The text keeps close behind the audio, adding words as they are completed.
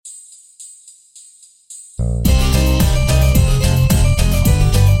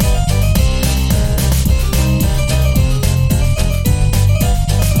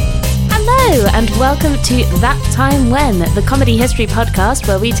welcome to That Time When, the comedy history podcast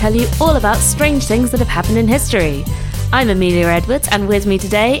where we tell you all about strange things that have happened in history. I'm Amelia Edwards, and with me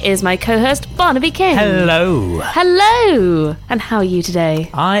today is my co-host, Barnaby King. Hello. Hello. And how are you today?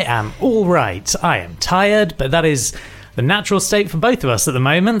 I am all right. I am tired, but that is the natural state for both of us at the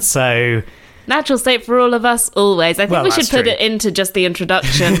moment, so... Natural state for all of us, always. I think we should put it into just the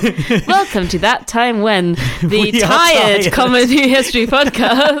introduction. Welcome to That Time When, the tired comedy history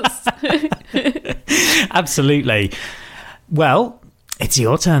podcast. Absolutely. Well, it's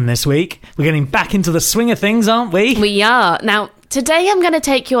your turn this week. We're getting back into the swing of things, aren't we? We are. Now, today I'm going to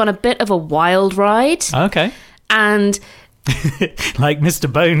take you on a bit of a wild ride. Okay. And... like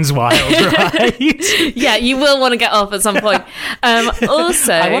Mr. Bones wild, right? Yeah, you will want to get off at some point.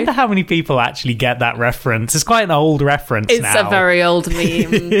 Also, I wonder how many people actually get that reference. It's quite an old reference now. It's a very old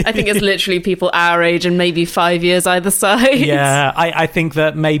meme. I think it's literally people our age and maybe 5 years either side. Yeah, I think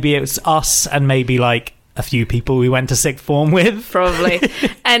that maybe it was us and maybe like a few people we went to sixth form with. Probably.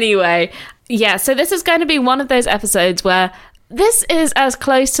 Anyway, yeah, so this is going to be one of those episodes where this is as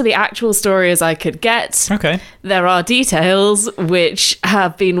close to the actual story as I could get. Okay. There are details which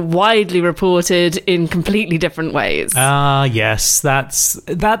have been widely reported in completely different ways. Yes, that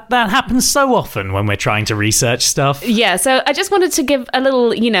happens so often when we're trying to research stuff. Yeah, so I just wanted to give a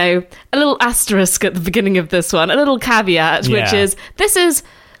little, a little asterisk at the beginning of this one, a little caveat, which is, this is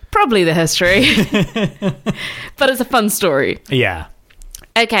probably the history, but it's a fun story. Yeah.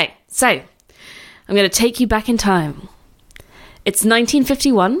 Okay, so I'm going to take you back in time. It's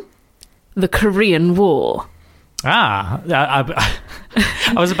 1951, the Korean War. I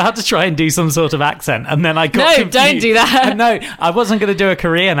was about to try and do some sort of accent, and then I got confused. Don't do that. No, I wasn't going to do a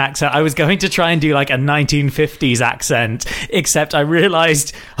Korean accent. I was going to try and do like a 1950s accent, except I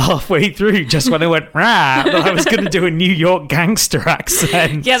realised halfway through, just when I went, rah, that I was going to do a New York gangster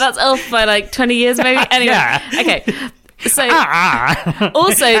accent. Yeah, that's off by like 20 years maybe. Anyway, yeah. Okay. So,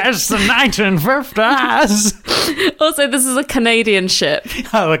 also, it's the 1950s. Also, this is a Canadian ship.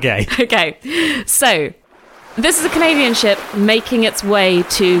 Oh, okay. Okay, so this is a Canadian ship making its way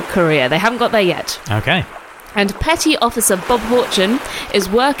to Korea. They haven't got there yet. Okay. And Petty Officer Bob Horchin is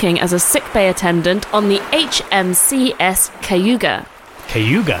working as a sickbay attendant on the HMCS Cayuga.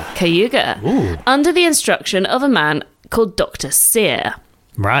 Cayuga. Ooh. Under the instruction of a man called Dr. Sear.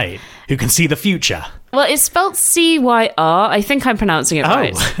 Right. Who can see the future. Well, it's spelled C-Y-R. I think I'm pronouncing it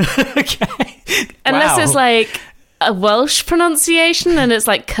right. Okay. Unless it's like a Welsh pronunciation and it's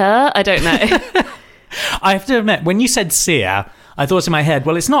like Kerr. I don't know. I have to admit, when you said Sear, I thought in my head,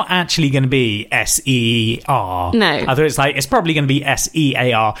 well, it's not actually going to be S-E-R. No. I thought it's probably going to be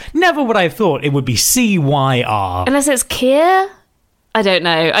S-E-A-R. Never would I have thought it would be C-Y-R. Unless it's Keir? I don't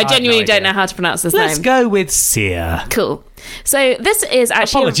know. I genuinely don't know how to pronounce this name. Let's go with Sear. Cool. So this is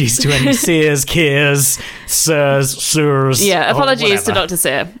actually... Apologies to any Sears, Kears, Sirs, Surs. Yeah, apologies to Dr.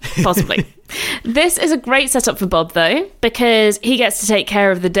 Sear, possibly. This is a great setup for Bob, though, because he gets to take care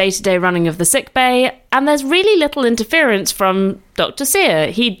of the day-to-day running of the sick bay, and there's really little interference from Dr.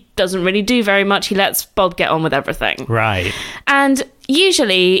 Sear. He doesn't really do very much. He lets Bob get on with everything. Right. And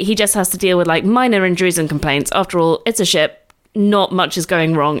usually he just has to deal with like minor injuries and complaints. After all, it's a ship. Not much is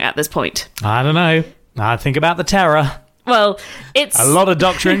going wrong at this point. I don't know. I think about the terror. Well, it's... A lot of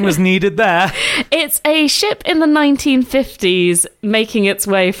doctoring was needed there. It's a ship in the 1950s making its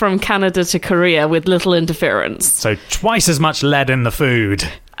way from Canada to Korea with little interference. So twice as much lead in the food.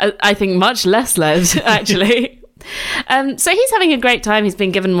 I think much less lead, actually. So he's having a great time. He's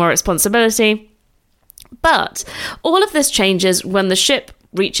been given more responsibility. But all of this changes when the ship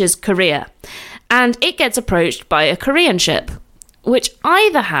reaches Korea. And it gets approached by a Korean ship, which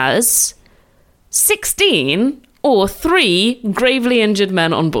either has 16 or 3 gravely injured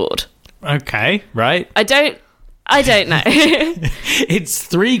men on board. Okay, right. I don't know. It's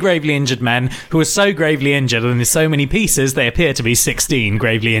 3 gravely injured men who are so gravely injured, and there's so many pieces, they appear to be 16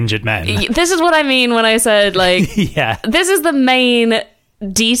 gravely injured men. This is what I mean when I said, like, yeah. This is the main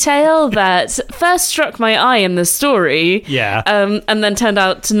detail that first struck my eye in the story. Yeah. And then turned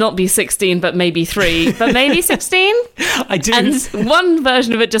out to not be 16, but maybe 3, but maybe 16. I do. And one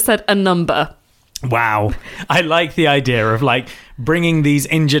version of it just said a number. Wow. I like the idea of like bringing these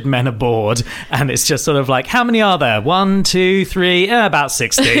injured men aboard, and it's just sort of like, how many are there? 1, 2, 3, about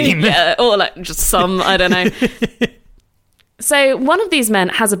 16. Yeah, or like just some, I don't know. So one of these men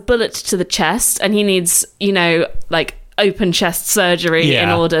has a bullet to the chest, and he needs, like open chest surgery in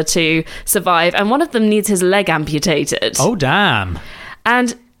order to survive, and one of them needs his leg amputated. Oh, damn.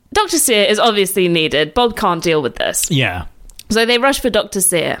 And Dr. Sear is obviously needed. Bob can't deal with this. Yeah. So they rush for Dr.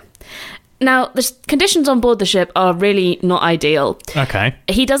 Sear. Now, the conditions on board the ship are really not ideal. Okay.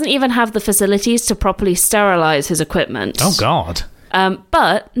 He doesn't even have the facilities to properly sterilize his equipment. Oh, God.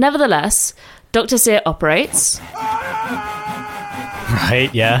 But, nevertheless, Dr. Sear operates, Right,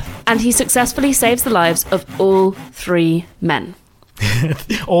 yeah. and he successfully saves the lives of all 3 men.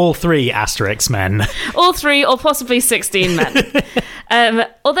 All 3 Asterix men. All 3, or possibly 16 men.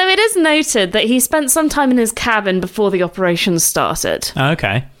 Although it is noted that he spent some time in his cabin before the operation started.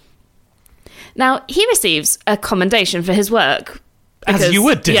 Okay. Now, he receives a commendation for his work. As you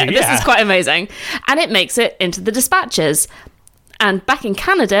would do, yeah. This is quite amazing. And it makes it into the dispatches. And back in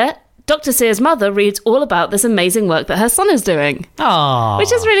Canada, Dr. Sear's mother reads all about this amazing work that her son is doing. Oh.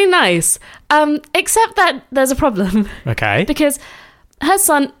 Which is really nice. Except that there's a problem. Okay. Because her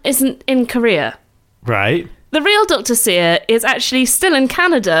son isn't in Korea. Right. The real Dr. Sear is actually still in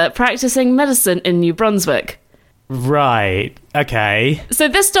Canada practicing medicine in New Brunswick. Right. Okay. So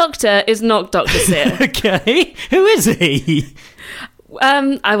this doctor is not Dr. Sear. Okay. Who is he?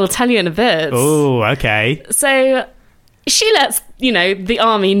 I will tell you in a bit. Oh, okay. So she lets, the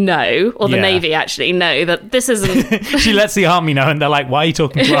army know, or the Yeah. navy actually know, that this isn't... She lets the army know, and they're like, why are you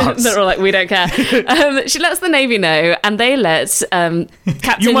talking to us? They're all like, we don't care. She lets the navy know, and they let Captain...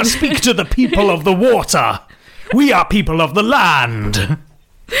 You must speak to the people of the water. We are people of the land.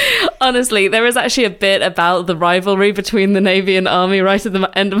 Honestly, there is actually a bit about the rivalry between the navy and army right at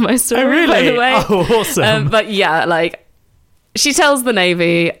the end of my story, Oh, really? by the way. Oh, awesome. But yeah, she tells the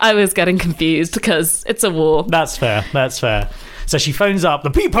navy, I was getting confused because it's a war. That's fair. That's fair. So she phones up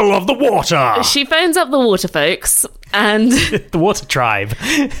the people of the water. She phones up the water folks, and... The water tribe.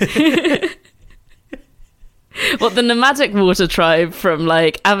 What, the nomadic water tribe from,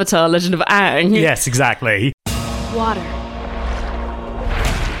 Avatar, Legend of Aang? Yes, exactly. Water.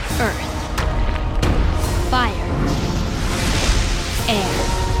 Earth. Fire.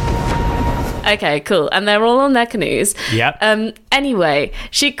 Air. Okay, cool. And they're all on their canoes. Yep. Anyway,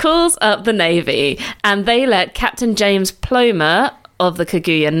 she calls up the Navy, and they let Captain James Plomer of the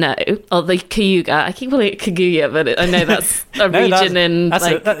Kaguya know. Or the Cayuga. I keep calling it Kaguya, but I know that's a region in,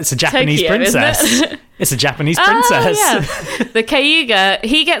 it's a Japanese Tokyo, princess. isn't it? It's a Japanese princess. Oh, yeah. The Cayuga,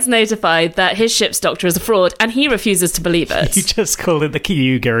 he gets notified that his ship's doctor is a fraud, and he refuses to believe it. You just called it the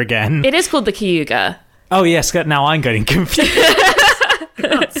Cayuga again. It is called the Cayuga. Oh, yes. Now I'm getting confused. For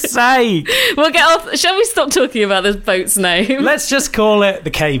God's sake. We'll get off. Shall we stop talking about this boat's name? Let's just call it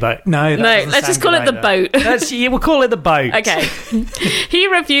the K-boat. No, let's just call it the boat. We'll call it the boat. Okay. He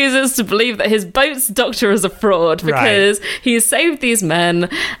refuses to believe that his boat's doctor is a fraud because he saved these men,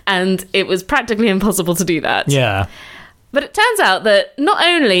 and it was practically impossible to do that. Yeah. But it turns out that not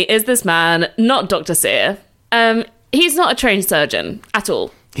only is this man not Dr. Sear, he's not a trained surgeon at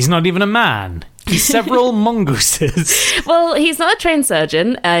all. He's not even a man. He's several mongooses. Well, he's not a trained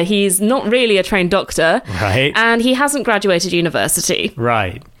surgeon. He's not really a trained doctor. Right. And he hasn't graduated university.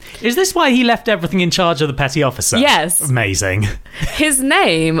 Right. Is this why he left everything in charge of the petty officer? Yes. Amazing. His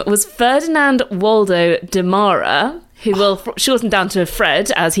name was Ferdinand Waldo Demara, who will shorten down to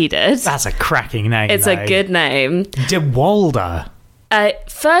Fred, as he did. That's a cracking name. It's a good name. De Walder.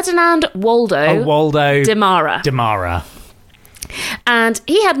 Ferdinand Waldo Waldo Demara. Demara. And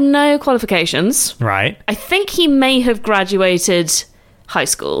he had no qualifications. Right. I think he may have graduated high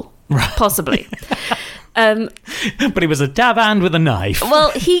school. Right. Possibly. But he was a dab hand with a knife.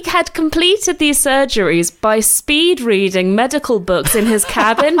 Well, he had completed these surgeries by speed reading medical books in his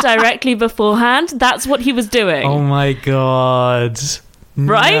cabin directly beforehand. That's what he was doing. Oh my God.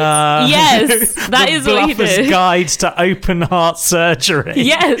 Right? No. Yes, that is what he Bluffer's did. Guide to Open Heart Surgery.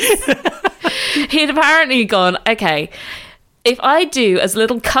 Yes. He'd apparently gone, okay, if I do as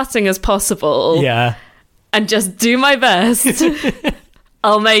little cutting as possible Yeah. and just do my best,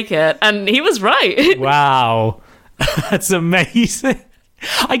 I'll make it. And he was right. Wow. That's amazing.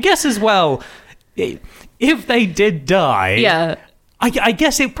 I guess as well, if they did die... Yeah. I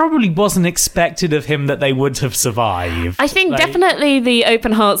guess it probably wasn't expected of him that they would have survived. I think definitely the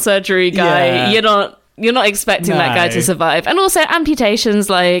open heart surgery guy, Yeah. you're not expecting that guy to survive. And also amputations,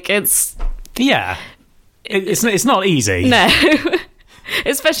 it's... Yeah. It's not easy. No.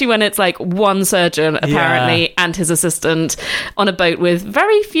 Especially when it's one surgeon, apparently, and his assistant on a boat with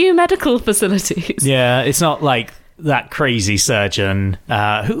very few medical facilities. Yeah, it's not like that crazy surgeon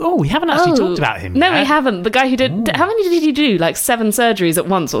we haven't actually talked about him No, yet. we haven't. The guy who did... How many did he do? 7 surgeries at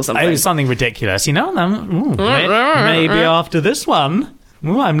once or something? It was something ridiculous. Maybe after this one.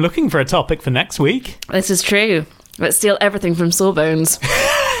 Ooh, I'm looking for a topic for next week. This is true. Let's steal everything from Sawbones.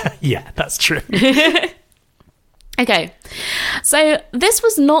 Yeah, that's true. Okay, so this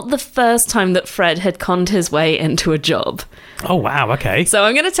was not the first time that Fred had conned his way into a job. Oh, wow. Okay. So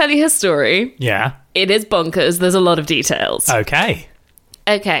I'm going to tell you his story. Yeah. It is bonkers. There's a lot of details. Okay.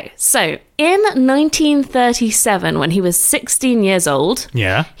 Okay, so in 1937, when he was 16 years old,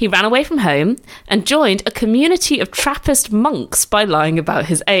 Yeah. he ran away from home and joined a community of Trappist monks by lying about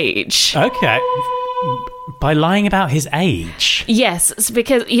his age. Okay. By lying about his age? Yes, it's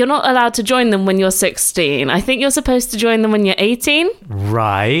because you're not allowed to join them when you're 16. I think you're supposed to join them when you're 18.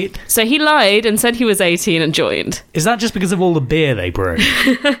 Right. So he lied and said he was 18 and joined. Is that just because of all the beer they brew?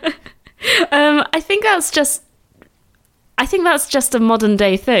 I think that's just a modern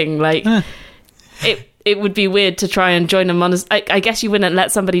day thing. Like, it would be weird to try and join a monastery. I guess you wouldn't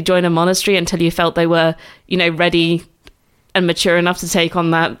let somebody join a monastery until you felt they were, ready and mature enough to take on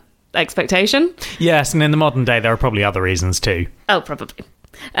that expectation. Yes, and in the modern day, there are probably other reasons too. Oh, probably.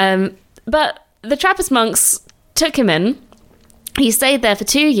 But the Trappist monks took him in. He stayed there for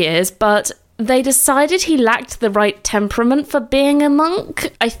 2 years, but they decided he lacked the right temperament for being a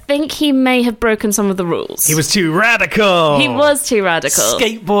monk. I think he may have broken some of the rules. He was too radical. He was too radical.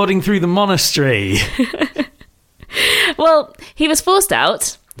 Skateboarding through the monastery. Well, he was forced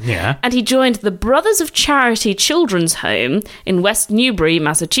out. Yeah. And he joined the Brothers of Charity Children's Home in West Newbury,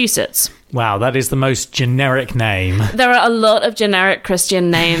 Massachusetts. Wow, that is the most generic name. There are a lot of generic Christian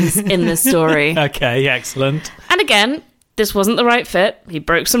names in this story. Okay, excellent. And again, this wasn't the right fit. He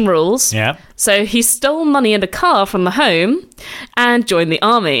broke some rules. Yeah. So he stole money and a car from the home and joined the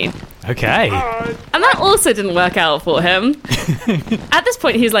army. Okay. And that also didn't work out for him. At this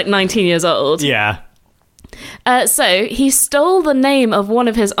point, he's like 19 years old. Yeah. So he stole the name of one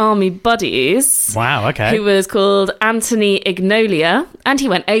of his army buddies. Wow, okay. Who was called Anthony Ignolia, and he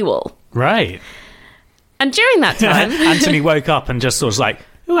went AWOL. Right. And during that time... Anthony woke up and just was like,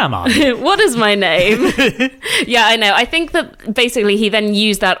 who am I? What is my name? Yeah, I know. I think that basically he then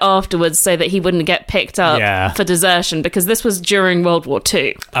used that afterwards so that he wouldn't get picked up for desertion, because this was during World War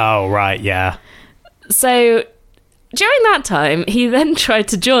II. Oh, right, yeah. So during that time, he then tried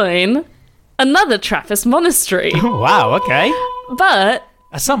to join another Trappist monastery. Wow, okay. But...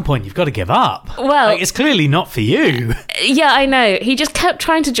 at some point, you've got to give up. Well... like, it's clearly not for you. Yeah, I know. He just kept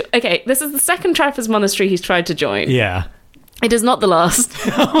trying to... Okay, this is the second Trappist monastery he's tried to join. Yeah. It is not the last.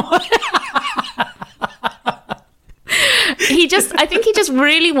 I think he just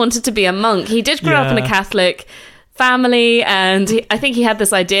really wanted to be a monk. He did grow up in a Catholic family, and I think he had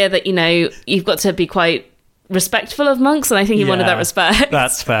this idea that, you've got to be quite respectful of monks, and I think he wanted that respect.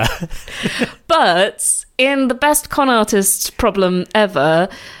 That's fair. But in the best con artist problem ever,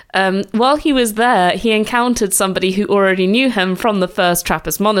 while he was there, he encountered somebody who already knew him from the first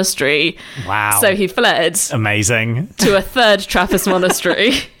Trappist monastery. Wow. So he fled. Amazing. To a third Trappist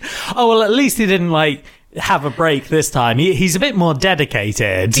monastery. Oh, well, at least he didn't, have a break this time. He's a bit more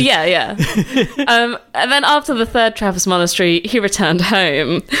dedicated. Yeah. And then after the third Trappist monastery, he returned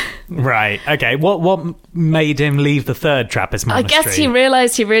home. Right. Okay. What made him leave the third Trappist monastery? I guess he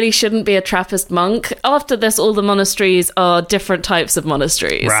realised he really shouldn't be a Trappist monk. After this, all the monasteries are different types of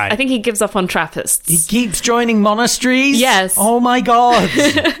monasteries. Right. I think he gives up on Trappists. He keeps joining monasteries? Yes. Oh my God.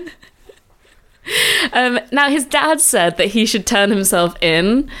 Now, his dad said that he should turn himself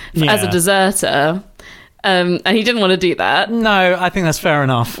in as a deserter. And he didn't want to do that. No, I think that's fair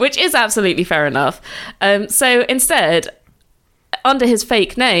enough. Which is absolutely fair enough. So instead, under his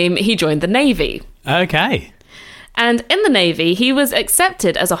fake name, he joined the Navy. Okay. And in the Navy, he was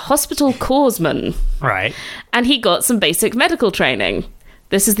accepted as a hospital corpsman. Right. And he got some basic medical training.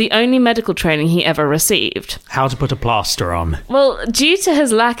 This is the only medical training he ever received. How to put a plaster on. Well, due to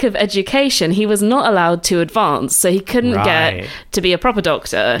his lack of education, he was not allowed to advance, so he couldn't get to be a proper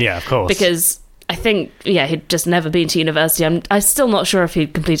doctor. Yeah, of course. Because... I think, he'd just never been to university. I'm still not sure if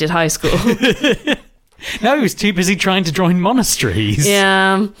he'd completed high school. No, he was too busy trying to join monasteries.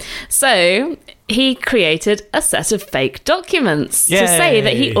 Yeah. So he created a set of fake documents to say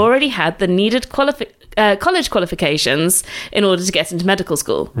that he already had the needed college qualifications in order to get into medical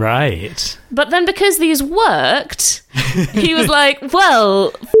school. Right. But then because these worked, he was like,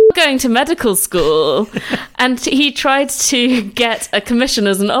 well... going to medical school, and he tried to get a commission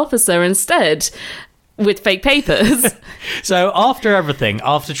as an officer instead with fake papers. So after everything,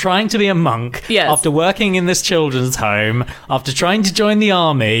 after trying to be a monk, after working in this children's home, after trying to join the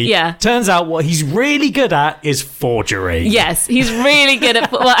army, turns out what he's really good at is forgery. Yes, he's really good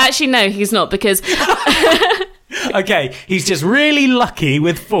at... well, actually, no, he's not, because... Okay, he's just really lucky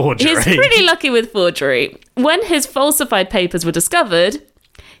with forgery. He's pretty lucky with forgery. When his falsified papers were discovered...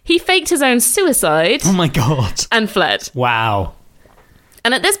 he faked his own suicide. Oh my God. And fled. Wow.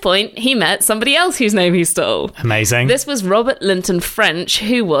 And at this point, he met somebody else whose name he stole. Amazing. This was Robert Linton French,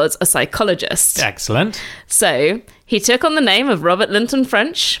 who was a psychologist. Excellent. So he took on the name of Robert Linton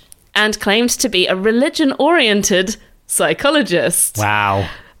French and claimed to be a religion-oriented psychologist. Wow.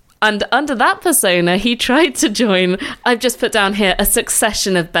 And under that persona, he tried to join, I've just put down here, a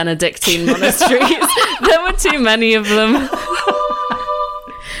succession of Benedictine monasteries. There were too many of them.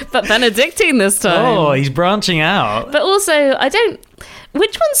 But Benedictine this time. Oh, he's branching out. But also,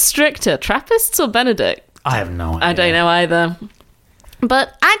 which one's stricter, Trappists or Benedict? I have no idea. I don't know either.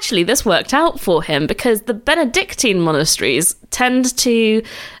 But actually, this worked out for him because the Benedictine monasteries tend to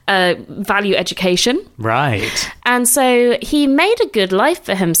value education. Right. And so he made a good life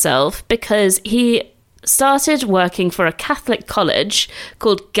for himself because he started working for a Catholic college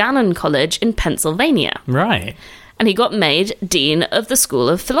called Gannon College in Pennsylvania. Right. And he got made Dean of the School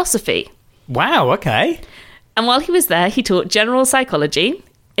of Philosophy. Wow, okay. And while he was there, he taught general psychology,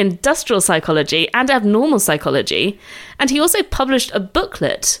 industrial psychology, and abnormal psychology. And he also published a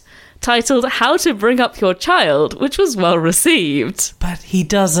booklet titled How to Bring Up Your Child, which was well received. But he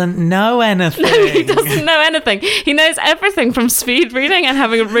doesn't know anything. No, he doesn't know anything. He knows everything from speed reading and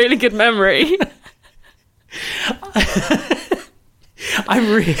having a really good memory. I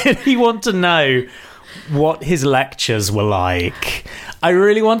really want to know what his lectures were like. I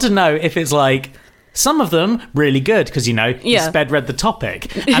really want to know if it's like some of them really good because he sped read the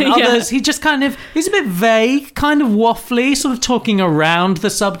topic, and others he's a bit vague, kind of waffly, sort of talking around the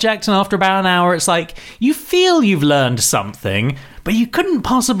subject, and after about an hour it's like you feel you've learned something but you couldn't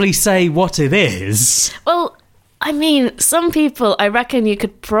possibly say what it is. Well, I mean, some people, I reckon you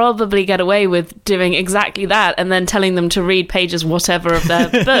could probably get away with doing exactly that and then telling them to read pages whatever of their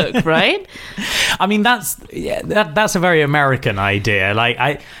book, right? I mean, that's a very American idea.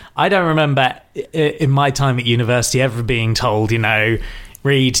 Like, I don't remember in my time at university ever being told,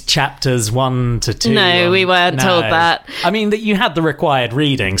 read chapters 1 to 2. No, we weren't told that. I mean, that you had the required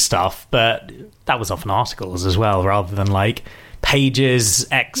reading stuff, but that was often articles as well, rather than like pages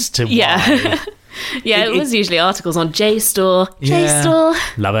X to Y. Yeah, it was usually articles on JSTOR. Yeah,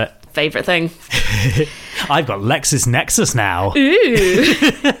 JSTOR. love it. Favourite thing. I've got LexisNexis now.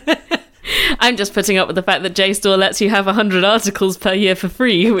 Ooh. I'm just putting up with the fact that JSTOR lets you have 100 articles per year for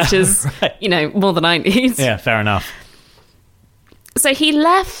free, which is, right. More than I need. Yeah, fair enough. So he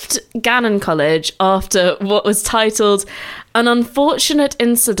left Gannon College after what was titled An Unfortunate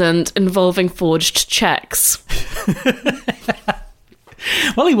Incident Involving Forged Cheques.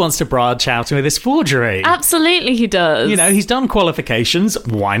 Well, he wants to branch out with his forgery. Absolutely he does. He's done qualifications.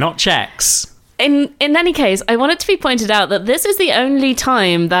 Why not checks? In any case, I want it to be pointed out that this is the only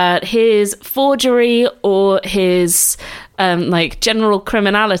time that his forgery or his general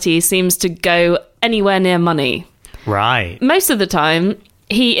criminality seems to go anywhere near money. Right. Most of the time,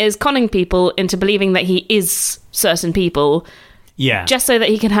 he is conning people into believing that he is certain people. Yeah. Just so that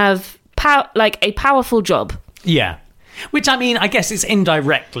he can have a powerful job. Yeah. Which, I mean, I guess it's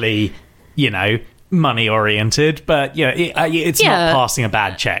indirectly, money oriented, but it's not passing a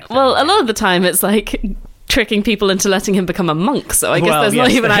bad check. Well, a lot of the time it's like tricking people into letting him become a monk, so I guess there's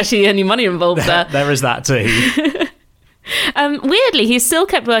not even actually any money involved there. There is that too. Weirdly, he still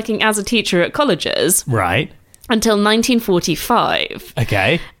kept working as a teacher at colleges. Right. Until 1945.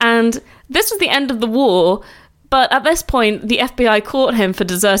 Okay. And this was the end of the war, but at this point, the FBI caught him for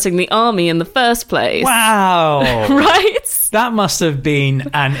deserting the army in the first place. Wow. Right? That must have been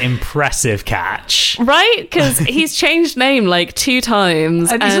an impressive catch. Right? Because he's changed name 2 times.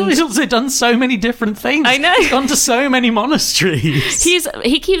 And he's also done so many different things. I know. He's gone to so many monasteries.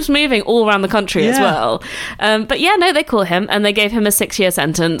 He keeps moving all around the country as well. But they caught him and they gave him a 6-year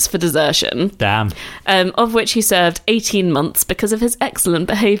sentence for desertion. Damn. Of which he served 18 months because of his excellent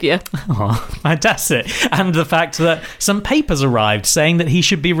behaviour. Oh, fantastic. And the fact that some papers arrived saying that he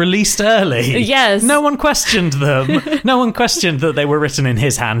should be released early. Yes. No one questioned them. No one questioned that they were written in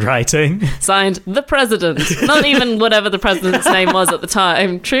his handwriting. Signed, the president. Not even whatever the president's name was at the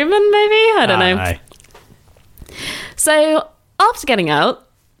time. Truman, maybe? I don't know. So, after getting out,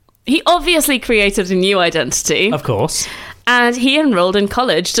 he obviously created a new identity. Of course. And he enrolled in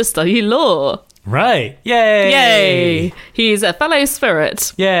college to study law. Right. Yay. Yay. He's a fellow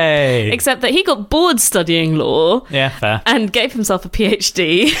spirit. Yay. Except that he got bored studying law. Yeah, fair. And gave himself a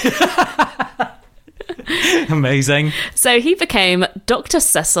PhD. Amazing. So he became Dr.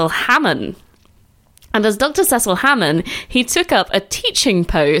 Cecil Hammond. And as Dr. Cecil Hammond, he took up a teaching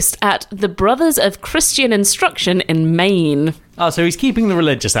post at the Brothers of Christian Instruction in Maine. Oh, so he's keeping the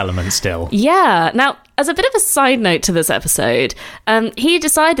religious element still. Yeah. Now, as a bit of a side note to this episode, he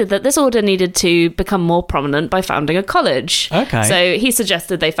decided that this order needed to become more prominent by founding a college. Okay. So he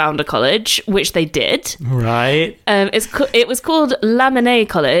suggested they found a college, which they did. Right. It was called Lamennais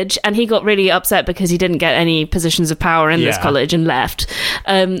College, and he got really upset because he didn't get any positions of power in this college and left.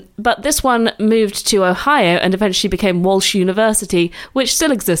 But this one moved to Ohio and eventually became Walsh University, which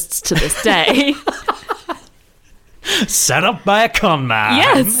still exists to this day. Set up by a con man.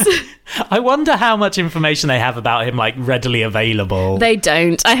 Yes. I wonder how much information they have about him, like, readily available. They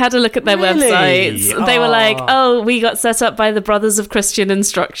don't. I had a look at their Really? websites. They were like, oh, we got set up by the Brothers of Christian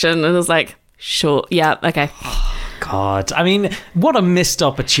Instruction. And I was like, sure. Yeah, okay. God. I mean, what a missed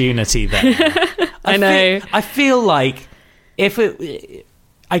opportunity there. I know. I feel like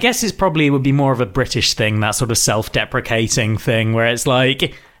I guess it would be more of a British thing, that sort of self-deprecating thing where it's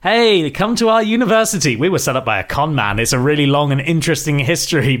like, hey, come to our university. We were set up by a con man. It's a really long and interesting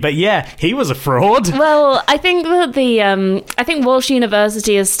history. But yeah, he was a fraud. Well, I think that I think Walsh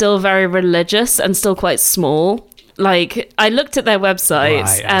University is still very religious and still quite small. Like, I looked at their websites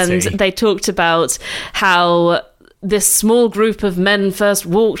Right, and see. they talked about how this small group of men first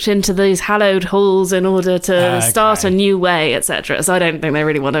walked into these hallowed halls in order to start a new way, etc. So I don't think they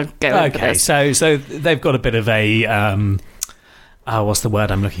really want to go over Okay, this. so they've got a bit of a what's the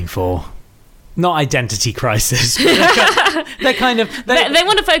word I'm looking for? Not identity crisis. But they're kind of They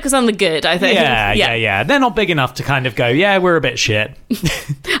want to focus on the good, I think. Yeah. They're not big enough to kind of go, yeah, we're a bit shit.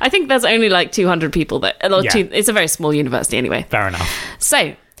 I think there's only like 200 people there. Yeah. It's a very small university anyway. Fair enough.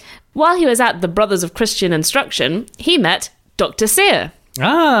 So, while he was at the Brothers of Christian Instruction, he met Dr. Sear.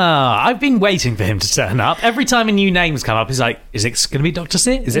 Ah, I've been waiting for him to turn up. Every time a new name's come up, he's like, is it going to be Dr.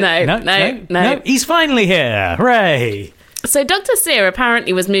 Sear? Is it? No. He's finally here. Hooray. So Dr. Sear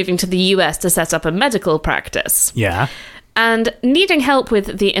apparently was moving to the US to set up a medical practice. Yeah. And needing help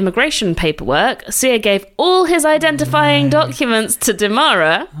with the immigration paperwork, Sear gave all his identifying documents to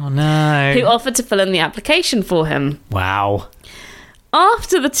Demara, Oh, no. who offered to fill in the application for him. Wow.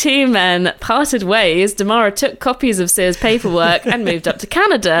 After the two men parted ways, Demara took copies of Sear's paperwork and moved up to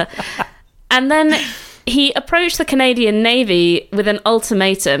Canada. And then he approached the Canadian Navy with an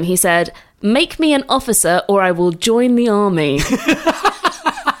ultimatum. He said, "Make me an officer or I will join the army."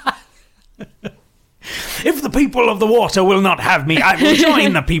 If the people of the water will not have me, I will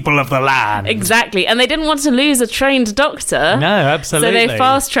join the people of the land. Exactly. And they didn't want to lose a trained doctor. No, absolutely. So they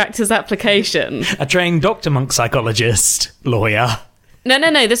fast-tracked his application. A trained doctor, monk, psychologist, lawyer.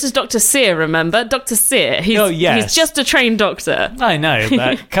 No. This is Dr. Sear, remember? Dr. Sear. He's, Oh, yes. He's just a trained doctor. I know,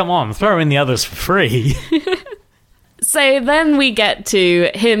 but come on, throw in the others for free. So then we get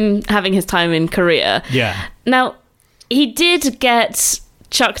to him having his time in Korea. Yeah. Now, he did get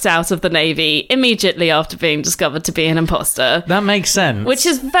chucked out of the Navy immediately after being discovered to be an imposter. That makes sense. Which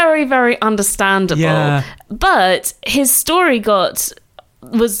is very, very understandable. Yeah. But his story got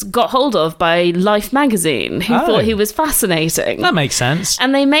hold of by Life magazine, who thought he was fascinating. That makes sense.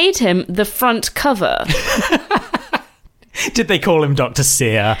 And they made him the front cover. Did they call him Dr.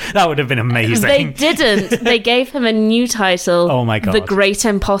 Sear? That would have been amazing. They didn't. They gave him a new title. Oh my God. The Great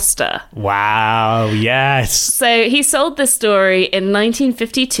Imposter. Wow, yes. So he sold this story in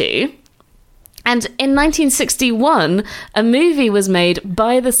 1952. And in 1961, a movie was made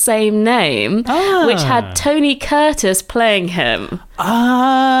by the same name, which had Tony Curtis playing him. Oh,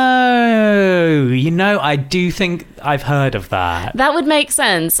 I do think I've heard of that. That would make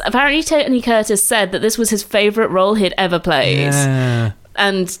sense. Apparently, Tony Curtis said that this was his favourite role he'd ever played. Yeah.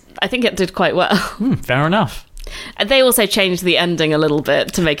 And I think it did quite well. Fair enough. And they also changed the ending a little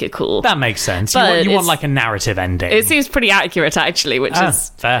bit to make it cool. That makes sense. But You want like a narrative ending. It seems pretty accurate, actually, which is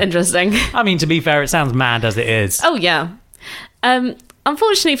fair. interesting. I mean, to be fair, it sounds mad as it is. Oh, yeah.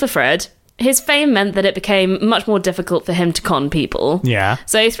 Unfortunately for Fred, his fame meant that it became much more difficult for him to con people. Yeah.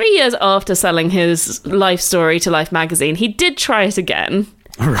 So 3 years after selling his life story to Life magazine, he did try it again.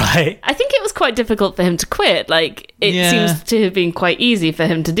 Right. I think it was quite difficult for him to quit. Like, it seems to have been quite easy for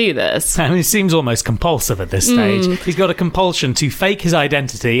him to do this. I mean, it seems almost compulsive at this stage. He's got a compulsion to fake his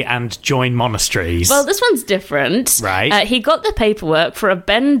identity and join monasteries. Well, this one's different. Right. He got the paperwork for a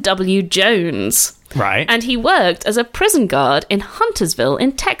Ben W. Jones. Right. And he worked as a prison guard in Huntersville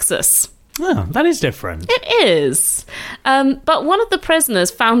in Texas. Oh, that is different. It is. But one of the prisoners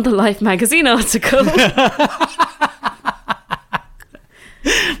found the Life magazine article.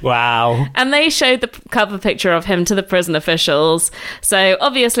 Wow. And they showed the cover picture of him to the prison officials. So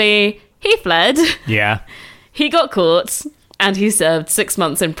obviously he fled. Yeah. He got caught and he served 6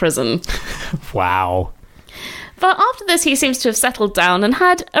 months in prison. Wow. But after this, he seems to have settled down and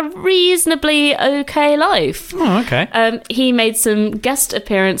had a reasonably okay life. Oh, okay. He made some guest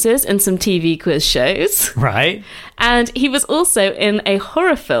appearances in some TV quiz shows. Right. And he was also in a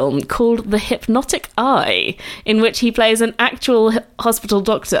horror film called The Hypnotic Eye, in which he plays an actual hospital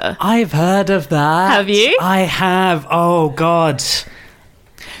doctor. I've heard of that. Have you? I have. Oh, God.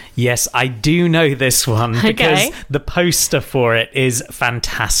 Yes, I do know this one because the poster for it is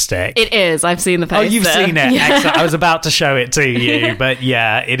fantastic. It is. I've seen the poster. Oh, you've seen it. Yeah. Excellent. I was about to show it to you, but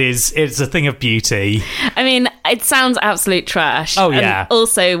yeah, it is. It's a thing of beauty. I mean, it sounds absolute trash. Oh, yeah. And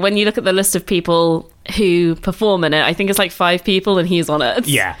also, when you look at the list of people who perform in it, I think it's like 5 people and he's on it.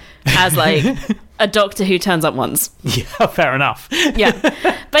 Yeah. As like a doctor who turns up once. Yeah, fair enough. Yeah.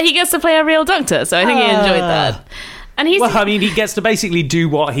 But he gets to play a real doctor, so I think he enjoyed that. And he's... Well, I mean, he gets to basically do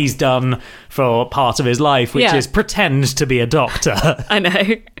what he's done for part of his life, which is pretend to be a doctor. I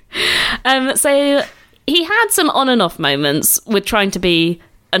know. So he had some on and off moments with trying to be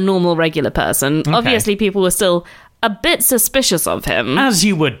a normal, regular person. Okay. Obviously, people were still a bit suspicious of him. As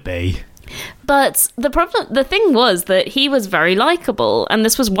you would be. But the thing was that he was very likable, and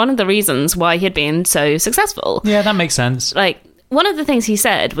this was one of the reasons why he had been so successful. Yeah, that makes sense. Like, one of the things he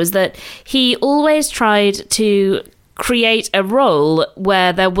said was that he always tried to create a role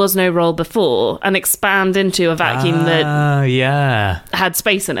where there was no role before and expand into a vacuum that had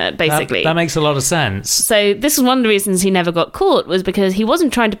space in it, basically. That makes a lot of sense. So this is one of the reasons he never got caught, was because he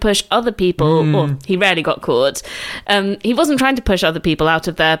wasn't trying to push other people, or he rarely got caught. He wasn't trying to push other people out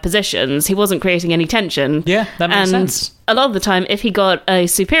of their positions. He wasn't creating any tension. Yeah, that makes sense. A lot of the time, if he got a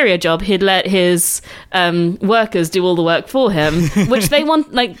superior job, he'd let his workers do all the work for him, which they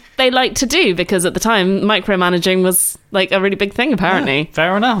like to do, because at the time, micromanaging was like a really big thing, apparently. Yeah,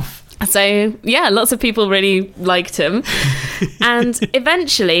 fair enough. So, yeah, lots of people really liked him. And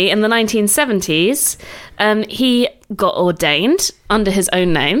eventually, in the 1970s, he got ordained under his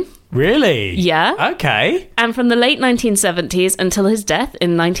own name. Really? Yeah. Okay. And from the late 1970s until his death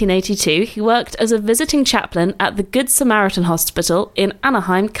in 1982, he worked as a visiting chaplain at the Good Samaritan Hospital in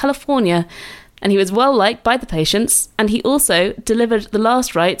Anaheim, California. And he was well liked by the patients, and he also delivered the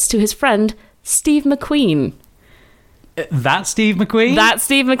last rites to his friend, Steve McQueen. That's Steve McQueen? That's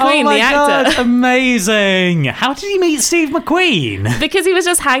Steve McQueen, the actor. God, amazing. How did he meet Steve McQueen? Because he was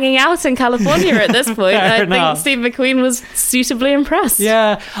just hanging out in California at this point. Fair I enough. think Steve McQueen was suitably impressed.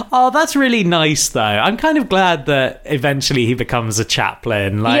 Yeah. Oh, that's really nice, though. I'm kind of glad that eventually he becomes a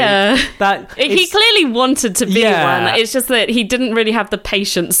chaplain. Like, Yeah. He it's- clearly wanted to be Yeah. one. It's just that he didn't really have the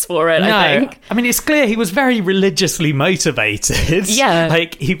patience for it, No, I think. I mean, it's clear he was very religiously motivated. Yeah.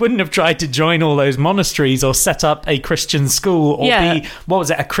 Like, he wouldn't have tried to join all those monasteries or set up a Christian school or be, what was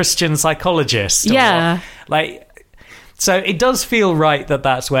it, a Christian psychologist? Or, Yeah. Like, so it does feel right that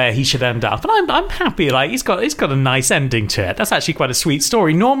that's where he should end up. And I'm happy. Like, he's got a nice ending to it. That's actually quite a sweet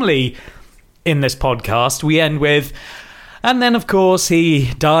story. Normally, in this podcast, we end with... And then, of course,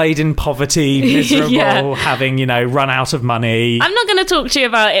 he died in poverty, miserable, having, run out of money. I'm not going to talk to you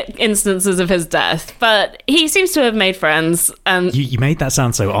about instances of his death, but he seems to have made friends. And You made that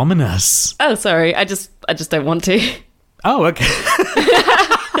sound so ominous. oh, sorry, I just don't want to. Oh, okay.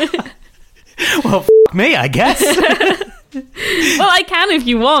 Well, me, I guess. Well, I can if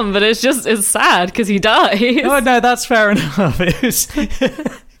you want, but it's sad because he dies. Oh, no, that's fair enough. It was...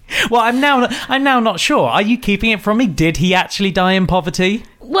 Well, I'm now not sure. Are you keeping it from me? Did he actually die in poverty?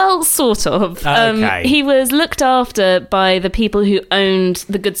 Well, sort of. Okay. He was looked after by the people who owned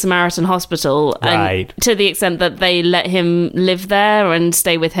the Good Samaritan Hospital, Right. and to the extent that they let him live there and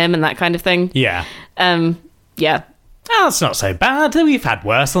stay with him and that kind of thing. Yeah. Yeah. Oh, that's not so bad. We've had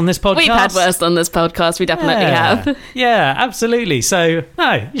worse on this podcast. We've had worse on this podcast. We definitely have. Yeah, absolutely. So,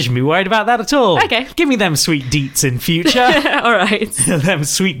 no, you shouldn't be worried about that at all. Okay. Give me them sweet deets in future. All right. Them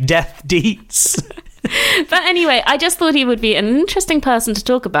sweet death deets. But anyway, I just thought he would be an interesting person to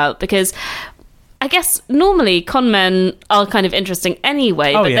talk about because I guess normally con men are kind of interesting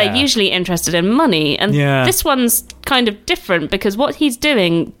anyway, but they're usually interested in money. And this one's kind of different because what he's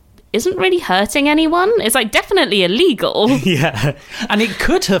doing isn't really hurting anyone. It's like definitely illegal. Yeah. And it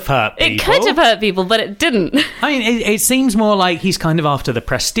could have hurt people. It could have hurt people, but it didn't. I mean, it seems more like he's kind of after the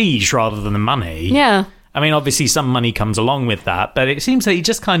prestige rather than the money. Yeah. I mean, obviously some money comes along with that, but it seems that he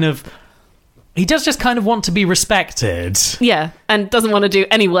does just kind of want to be respected. Yeah, and doesn't want to do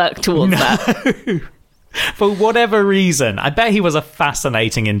any work towards that. For whatever reason. I bet he was a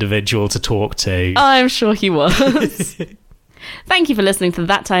fascinating individual to talk to. I'm sure he was. Thank you for listening to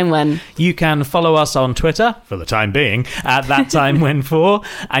That Time When. You can follow us on Twitter, for the time being, at thattimewhen4,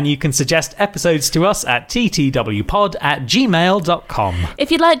 and you can suggest episodes to us at ttwpod@gmail.com.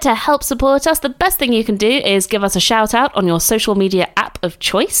 If you'd like to help support us, the best thing you can do is give us a shout out on your social media app of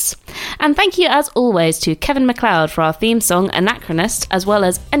choice. And thank you, as always, to Kevin MacLeod for our theme song, Anachronist, as well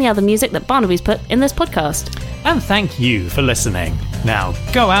as any other music that Barnaby's put in this podcast. And thank you for listening. Now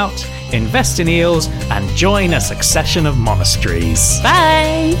go out, invest in eels, and join a succession of monasteries.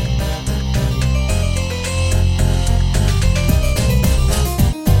 Bye!